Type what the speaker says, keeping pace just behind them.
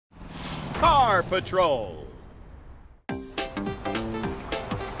Car Patrol.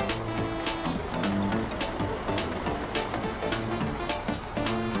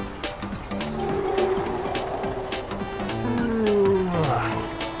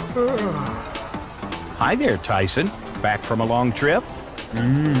 Hi there, Tyson. Back from a long trip?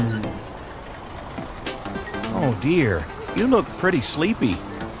 Oh dear, you look pretty sleepy.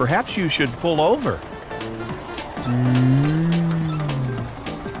 Perhaps you should pull over.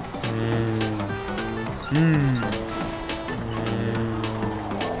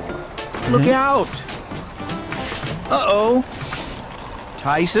 Look out! Uh-oh!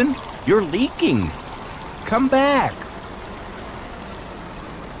 Tyson, you're leaking. Come back.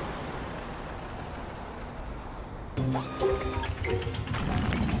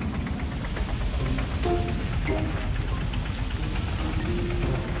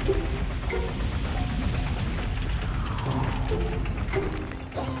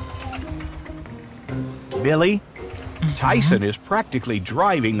 Billy, Tyson is practically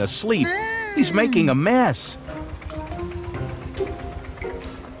driving asleep. He's making a mess.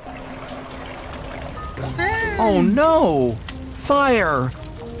 Oh no! Fire!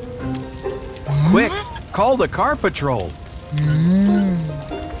 Quick, call the car patrol.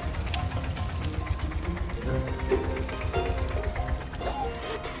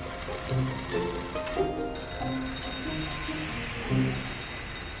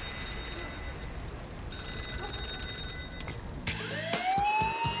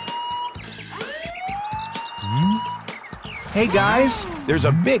 Hey guys, there's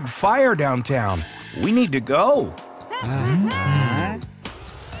a big fire downtown. We need to go.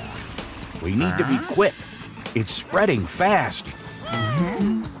 We need to be quick. It's spreading fast.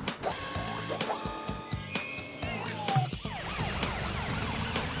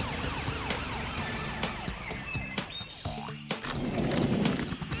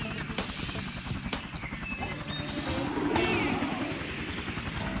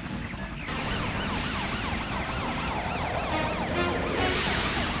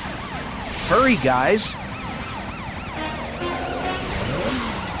 Hurry, guys.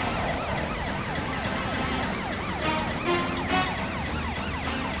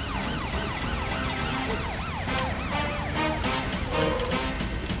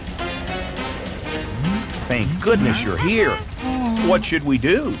 Thank goodness you're here. What should we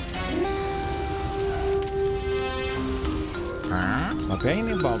do?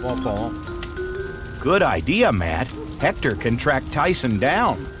 Good idea, Matt. Hector can track Tyson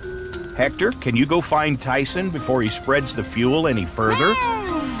down. Hector, can you go find Tyson before he spreads the fuel any further?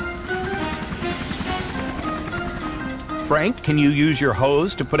 Frank, can you use your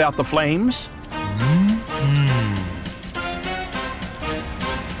hose to put out the flames?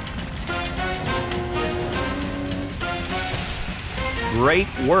 Great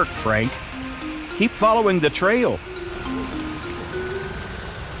work, Frank. Keep following the trail.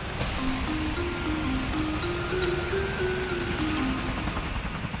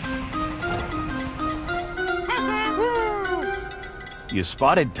 You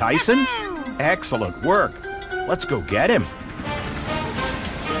spotted Tyson? Excellent work. Let's go get him.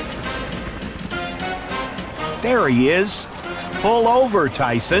 There he is. Pull over,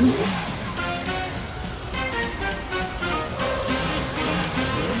 Tyson.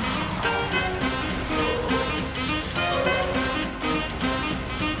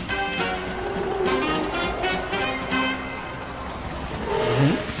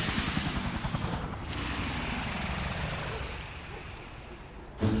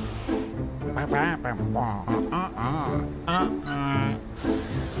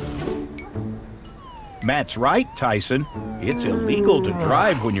 Matt's right, Tyson. It's illegal to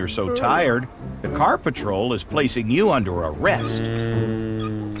drive when you're so tired. The car patrol is placing you under arrest.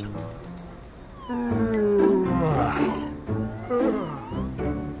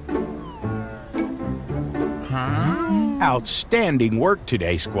 Outstanding work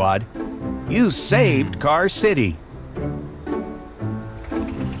today, squad. You saved Car City.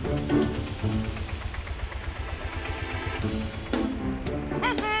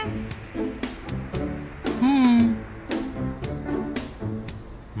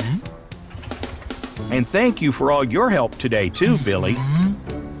 And thank you for all your help today, too, Billy.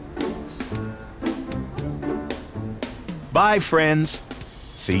 Bye, friends.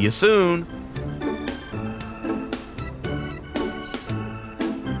 See you soon.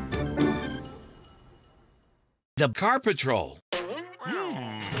 The Car Patrol.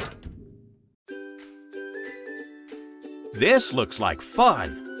 This looks like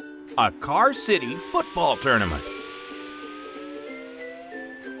fun. A Car City football tournament.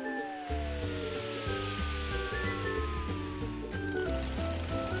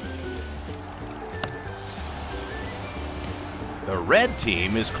 The red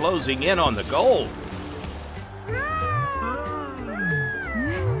team is closing in on the goal.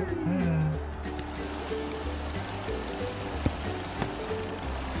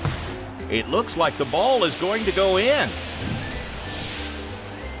 It looks like the ball is going to go in.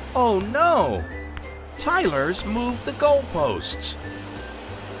 Oh no! Tyler's moved the goalposts.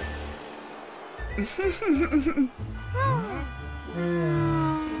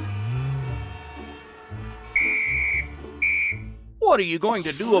 What are you going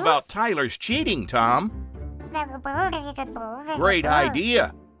to do about Tyler's cheating, Tom? Great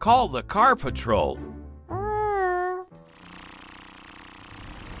idea. Call the car patrol.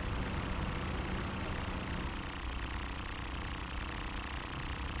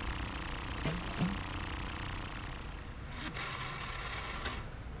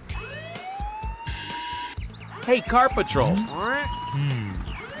 Hey, Car Patrol.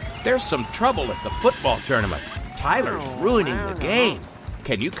 There's some trouble at the football tournament. Tyler's ruining the game.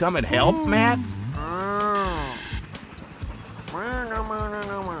 Can you come and help, Matt?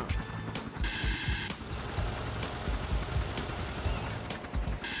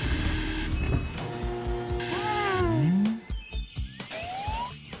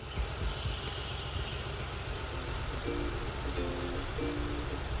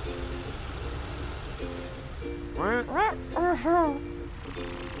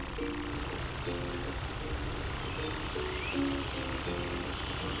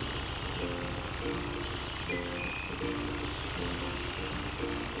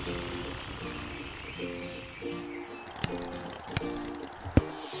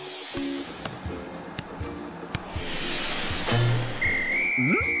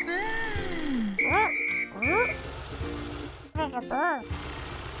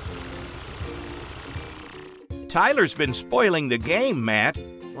 Tyler's been spoiling the game, Matt.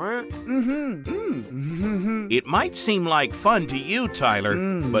 It might seem like fun to you, Tyler,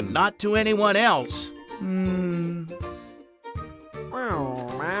 but not to anyone else.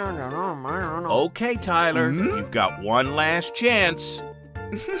 Okay, Tyler, you've got one last chance.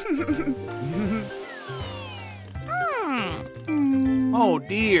 Oh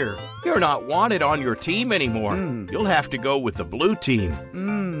dear, you're not wanted on your team anymore. You'll have to go with the blue team.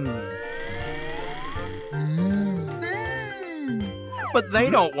 But they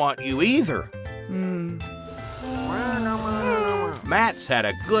don't want you either. Matt's had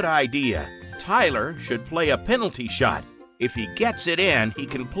a good idea. Tyler should play a penalty shot. If he gets it in, he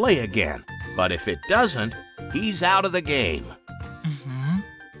can play again. But if it doesn't, he's out of the game.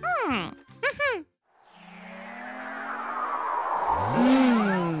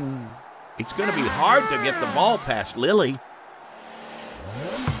 It's going to be hard to get the ball past Lily.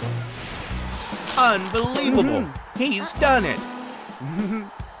 Unbelievable! He's done it!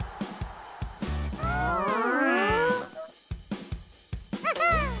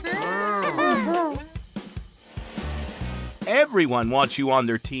 Everyone wants you on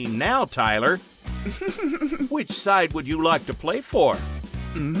their team now, Tyler. Which side would you like to play for?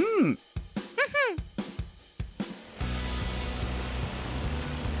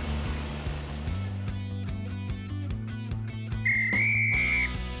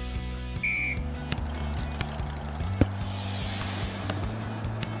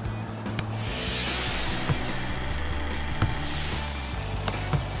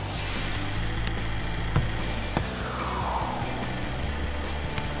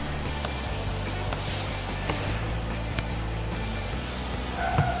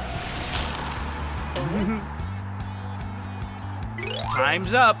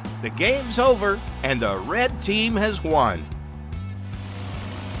 Time's up, the game's over, and the red team has won.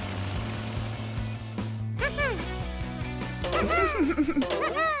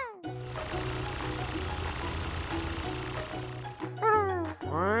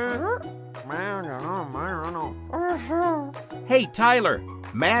 Hey, Tyler,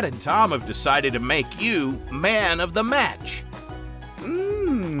 Matt and Tom have decided to make you man of the match.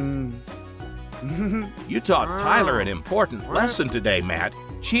 You taught Tyler an important lesson today, Matt.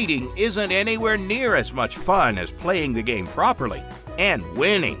 Cheating isn't anywhere near as much fun as playing the game properly and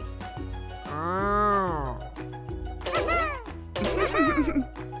winning.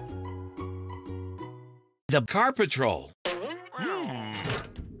 The Car Patrol.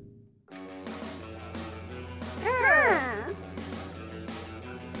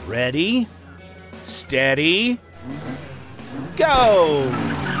 Ready, steady, go!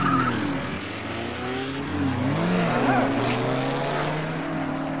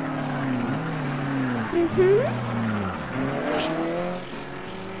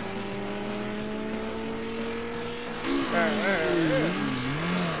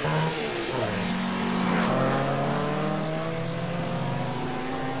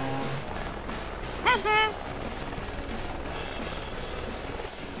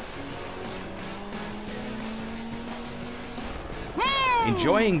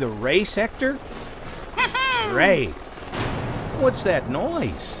 Enjoying the race, Hector? Great. What's that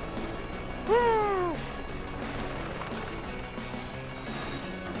noise?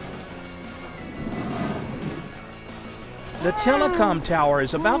 The telecom tower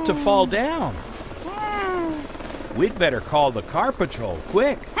is about to fall down. We'd better call the car patrol,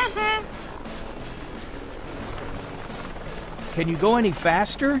 quick. Can you go any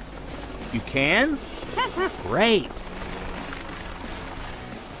faster? You can? Great.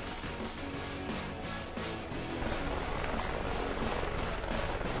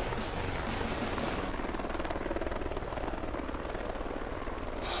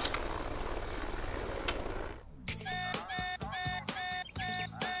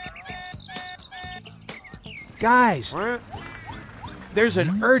 Guys, there's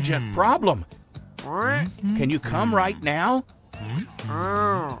an urgent problem. Can you come right now?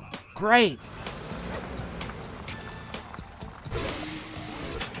 Great.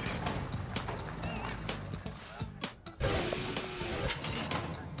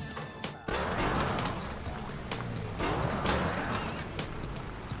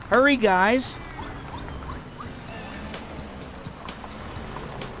 Hurry, guys.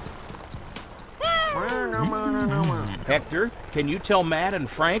 Hector, can you tell Matt and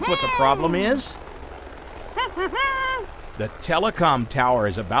Frank what the problem is? The telecom tower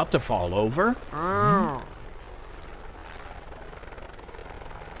is about to fall over.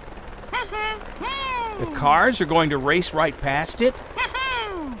 The cars are going to race right past it.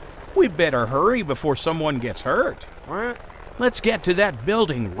 We better hurry before someone gets hurt. Let's get to that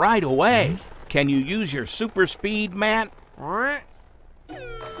building right away. Can you use your super speed, Matt?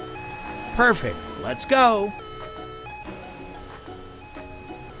 Perfect. Let's go.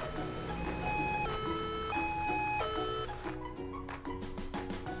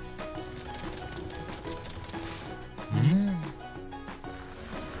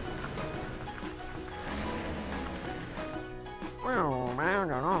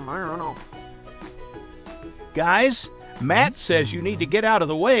 Guys, Matt says you need to get out of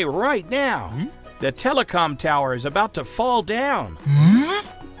the way right now. The telecom tower is about to fall down.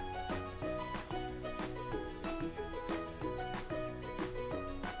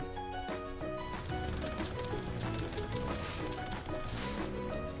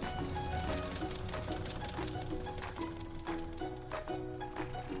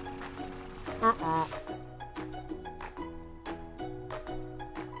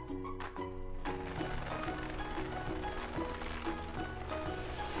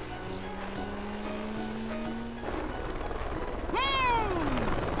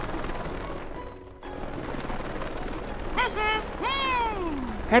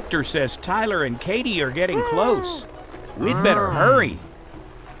 Hector says Tyler and Katie are getting close. We'd better hurry.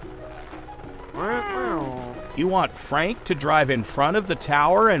 You want Frank to drive in front of the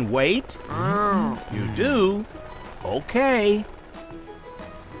tower and wait? You do? Okay.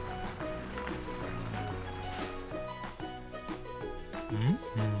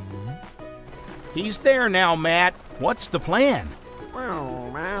 He's there now, Matt. What's the plan?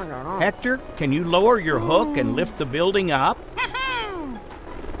 Hector, can you lower your hook and lift the building up?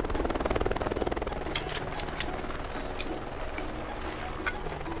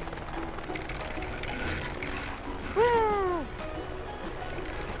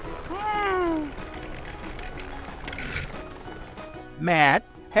 Matt,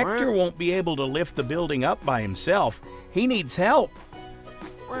 Hector won't be able to lift the building up by himself. He needs help.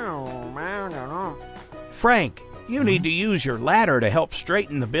 Frank, you need to use your ladder to help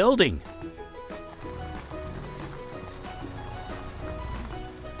straighten the building.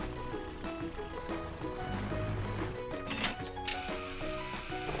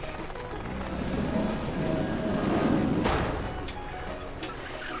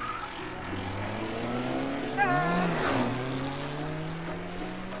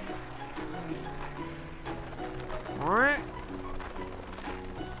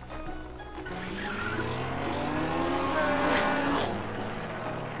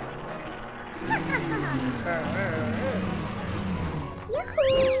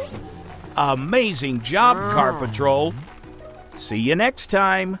 Amazing job, Car Patrol. See you next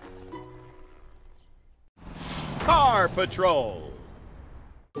time. Car Patrol.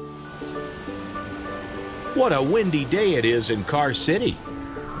 What a windy day it is in Car City.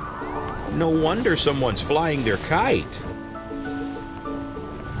 No wonder someone's flying their kite.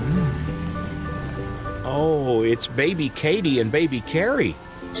 Oh, it's baby Katie and baby Carrie.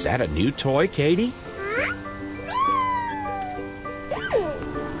 Is that a new toy, Katie?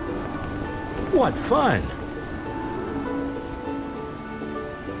 What fun!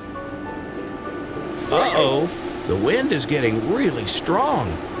 Uh-oh, the wind is getting really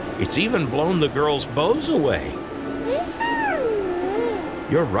strong. It's even blown the girls' bows away.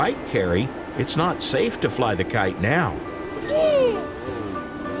 You're right, Carrie. It's not safe to fly the kite now.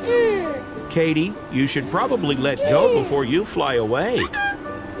 Katie, you should probably let go before you fly away.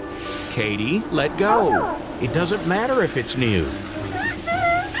 Katie, let go. It doesn't matter if it's new.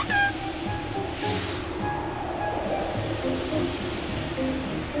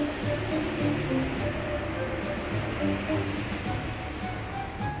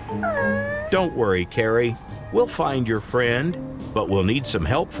 Don't worry, Carrie. We'll find your friend, but we'll need some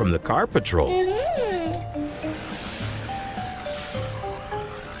help from the car patrol.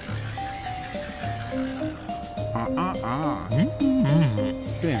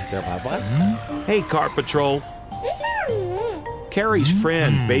 Hey, car patrol. Carrie's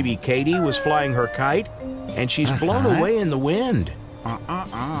friend, baby Katie, was flying her kite, and she's blown away in the wind.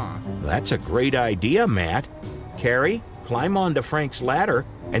 That's a great idea, Matt. Carrie, climb onto Frank's ladder,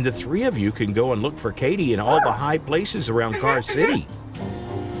 and the three of you can go and look for Katie in all the high places around Car City.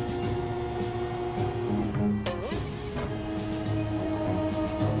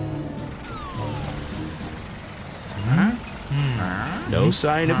 No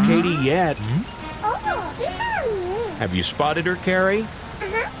sign of Katie yet. Have you spotted her, Carrie?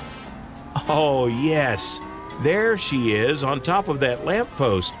 Oh, yes. There she is on top of that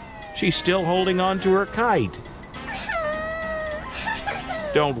lamppost. She's still holding on to her kite.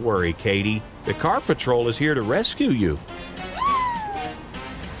 Don't worry, Katie. The car patrol is here to rescue you.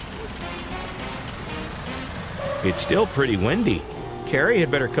 It's still pretty windy. Carrie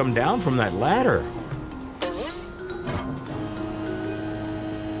had better come down from that ladder.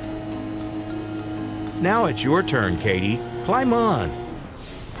 Now it's your turn, Katie. Climb on.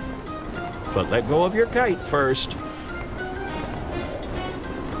 But let go of your kite first.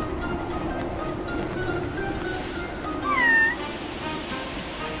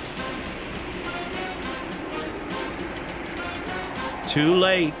 Too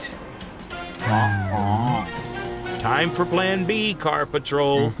late. Time for Plan B, Car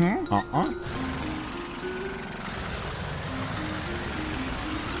Patrol.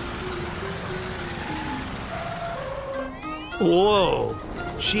 Whoa,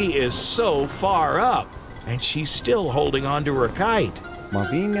 she is so far up, and she's still holding on to her kite.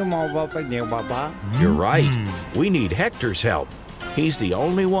 You're right. We need Hector's help. He's the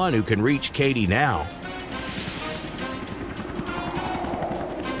only one who can reach Katie now.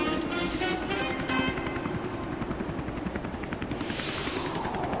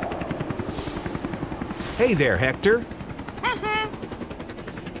 Hey there, Hector.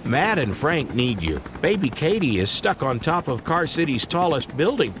 Matt and Frank need you. Baby Katie is stuck on top of Car City's tallest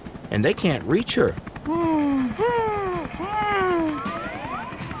building, and they can't reach her.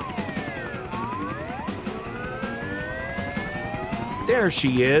 There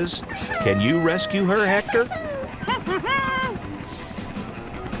she is. Can you rescue her, Hector?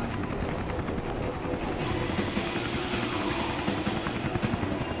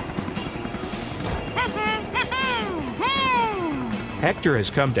 Hector has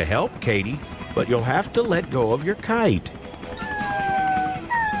come to help, Katie, but you'll have to let go of your kite.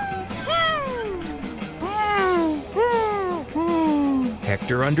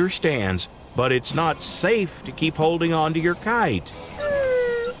 Hector understands, but it's not safe to keep holding on to your kite.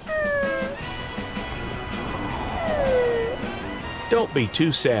 Don't be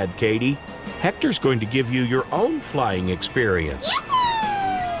too sad, Katie. Hector's going to give you your own flying experience.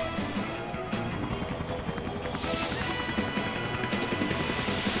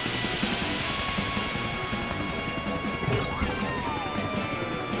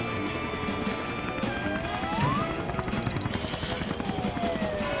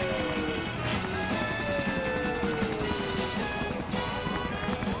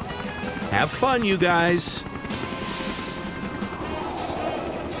 Have fun, you guys.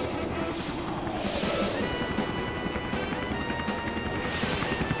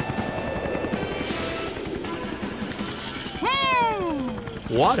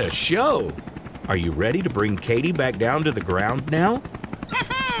 What a show! Are you ready to bring Katie back down to the ground now?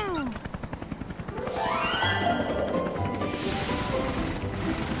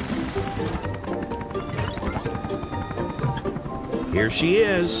 Here she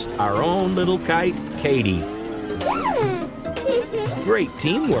is, our own little kite, Katie. Great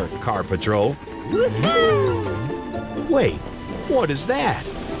teamwork, Car Patrol. Wait, what is that?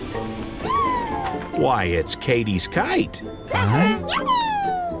 Why, it's Katie's kite.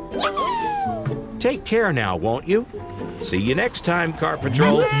 Take care now, won't you? See you next time, Car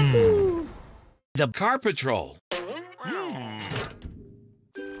Patrol. The Car Patrol.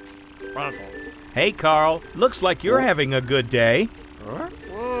 Hey, Carl. Looks like you're having a good day.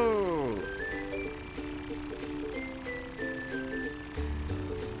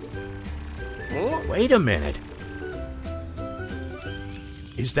 Wait a minute.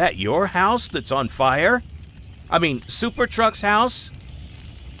 Is that your house that's on fire? I mean, Super Truck's house?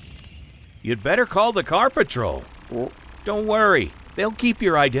 You'd better call the Car Patrol. Don't worry. They'll keep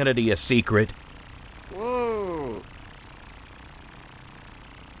your identity a secret. Whoa.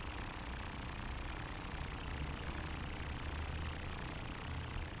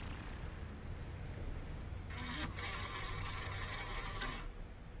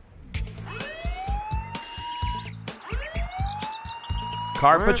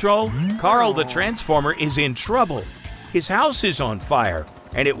 Car Patrol? Carl the Transformer is in trouble. His house is on fire,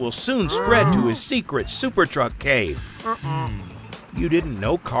 and it will soon spread to his secret Super Truck cave. You didn't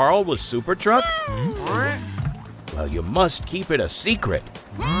know Carl was Super Truck? Well, you must keep it a secret.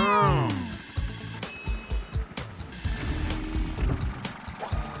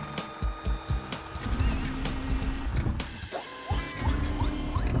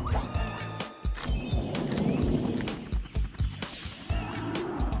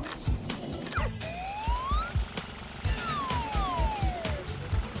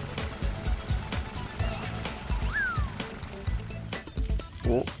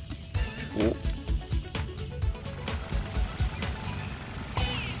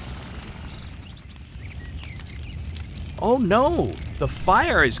 Oh no, the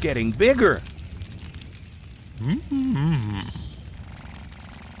fire is getting bigger.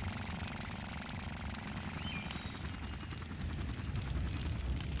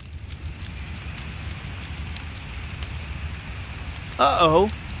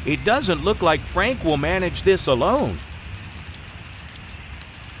 Uh-oh, it doesn't look like Frank will manage this alone.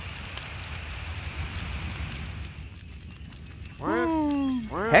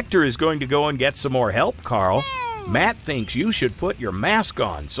 Hector is going to go and get some more help, Carl. Matt thinks you should put your mask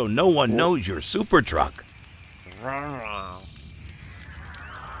on so no one knows you're Super Truck.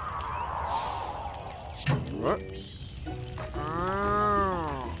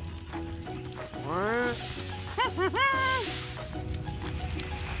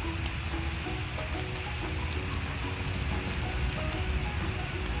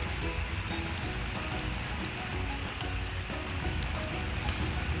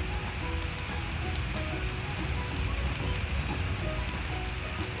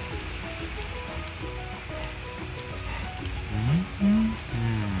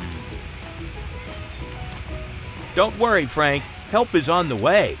 Don't worry, Frank. Help is on the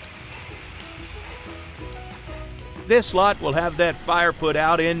way. This lot will have that fire put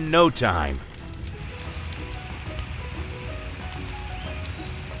out in no time.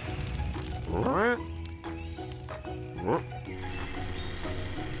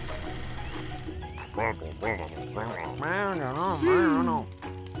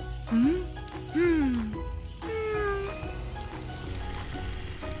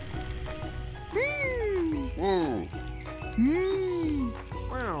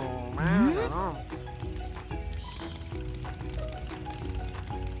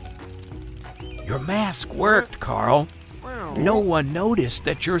 Your mask worked, Carl. No one noticed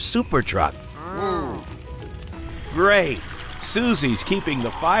that you're Super Truck. Great. Susie's keeping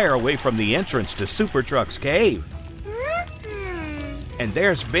the fire away from the entrance to Super Truck's cave. And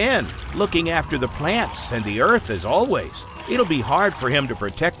there's Ben, looking after the plants and the earth as always. It'll be hard for him to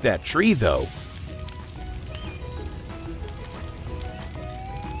protect that tree, though.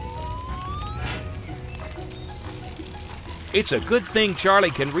 It's a good thing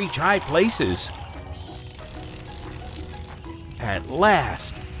Charlie can reach high places. At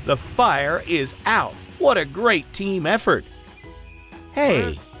last, the fire is out. What a great team effort.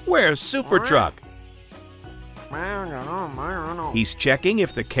 Hey, where's Super Truck? He's checking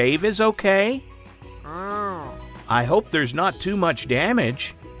if the cave is okay. I hope there's not too much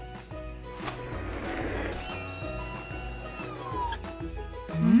damage.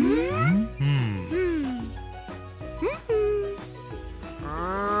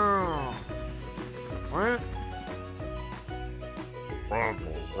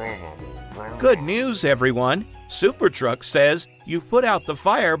 Good news, everyone. Super Truck says you put out the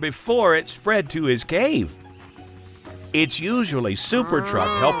fire before it spread to his cave. It's usually Super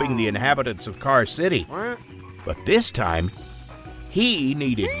Truck helping the inhabitants of Car City. But this time, he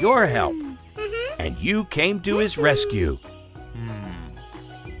needed your help, and you came to his rescue.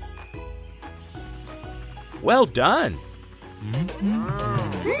 Well done.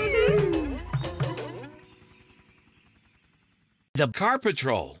 The Car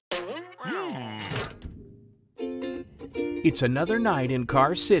Patrol. It's another night in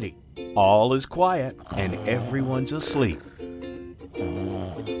Car City. All is quiet and everyone's asleep.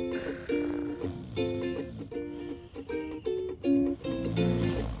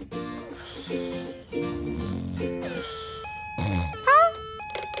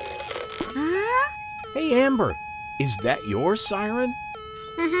 Hey, Amber, is that your siren?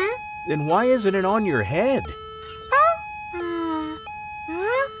 Mm-hmm. Then why isn't it on your head?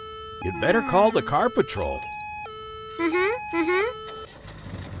 You'd better call the car patrol.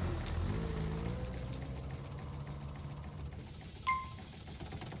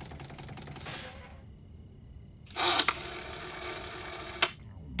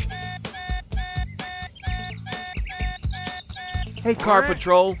 Hey, car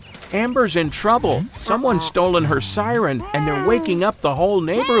patrol. Amber's in trouble. Someone's stolen her siren, and they're waking up the whole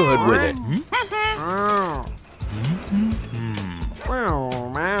neighborhood with it.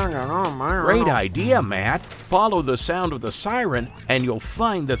 Great idea, Matt. Follow the sound of the siren, and you'll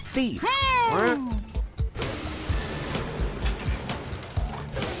find the thief.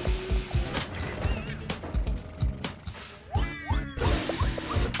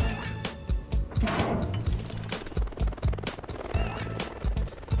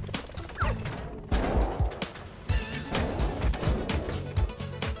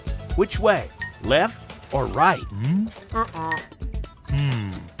 Which way? Left or right?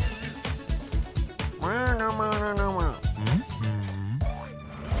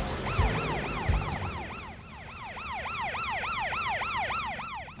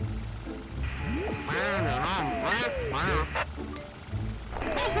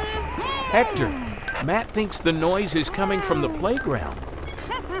 Hector, Matt thinks the noise is coming from the playground.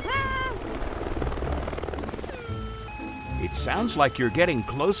 It sounds like you're getting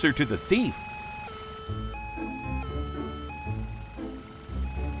closer to the thief.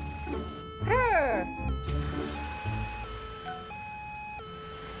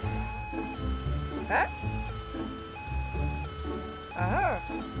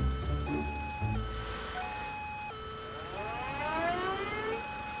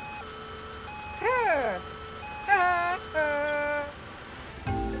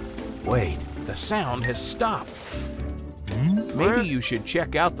 Wait, the sound has stopped. Maybe you should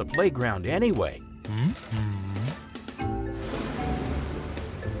check out the playground anyway.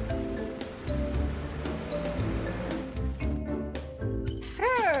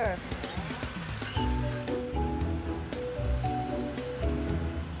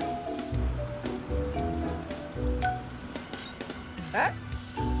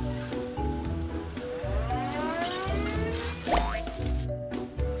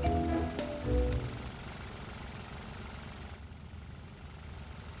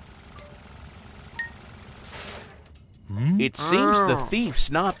 It seems the thief's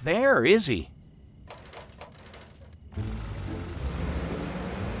not there, is he?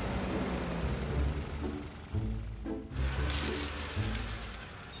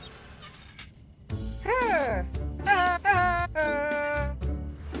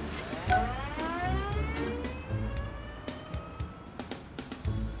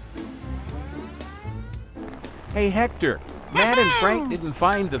 Hey, Hector, Matt and Frank didn't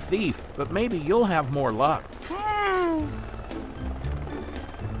find the thief, but maybe you'll have more luck.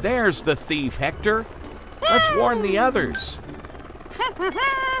 There's the thief, Hector. Let's warn the others.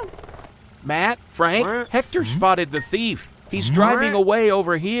 Matt, Frank, Hector spotted the thief. He's driving away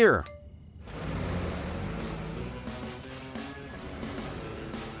over here.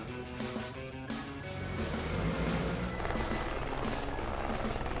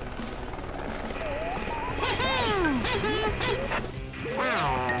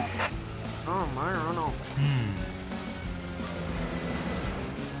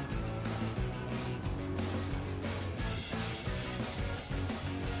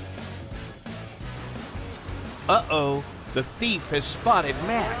 Uh-oh, the thief has spotted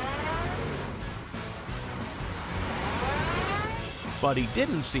Matt. But he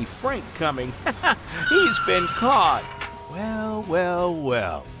didn't see Frank coming. He's been caught. Well, well,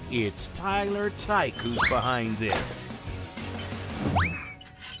 well. It's Tyler Tyke who's behind this.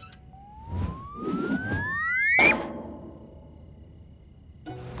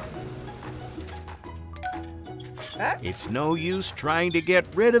 It's no use trying to get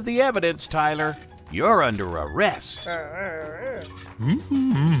rid of the evidence, Tyler. You're under arrest.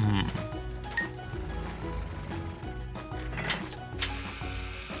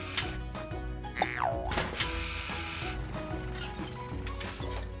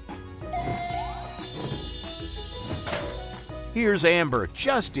 Here's Amber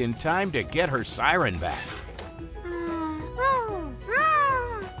just in time to get her siren back.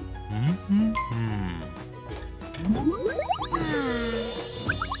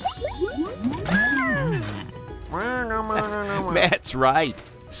 That's right.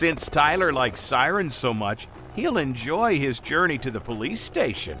 Since Tyler likes sirens so much, he'll enjoy his journey to the police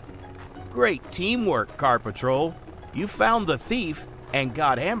station. Great teamwork, Car Patrol. You found the thief and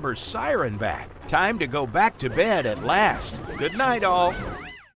got Amber's siren back. Time to go back to bed at last. Good night, all.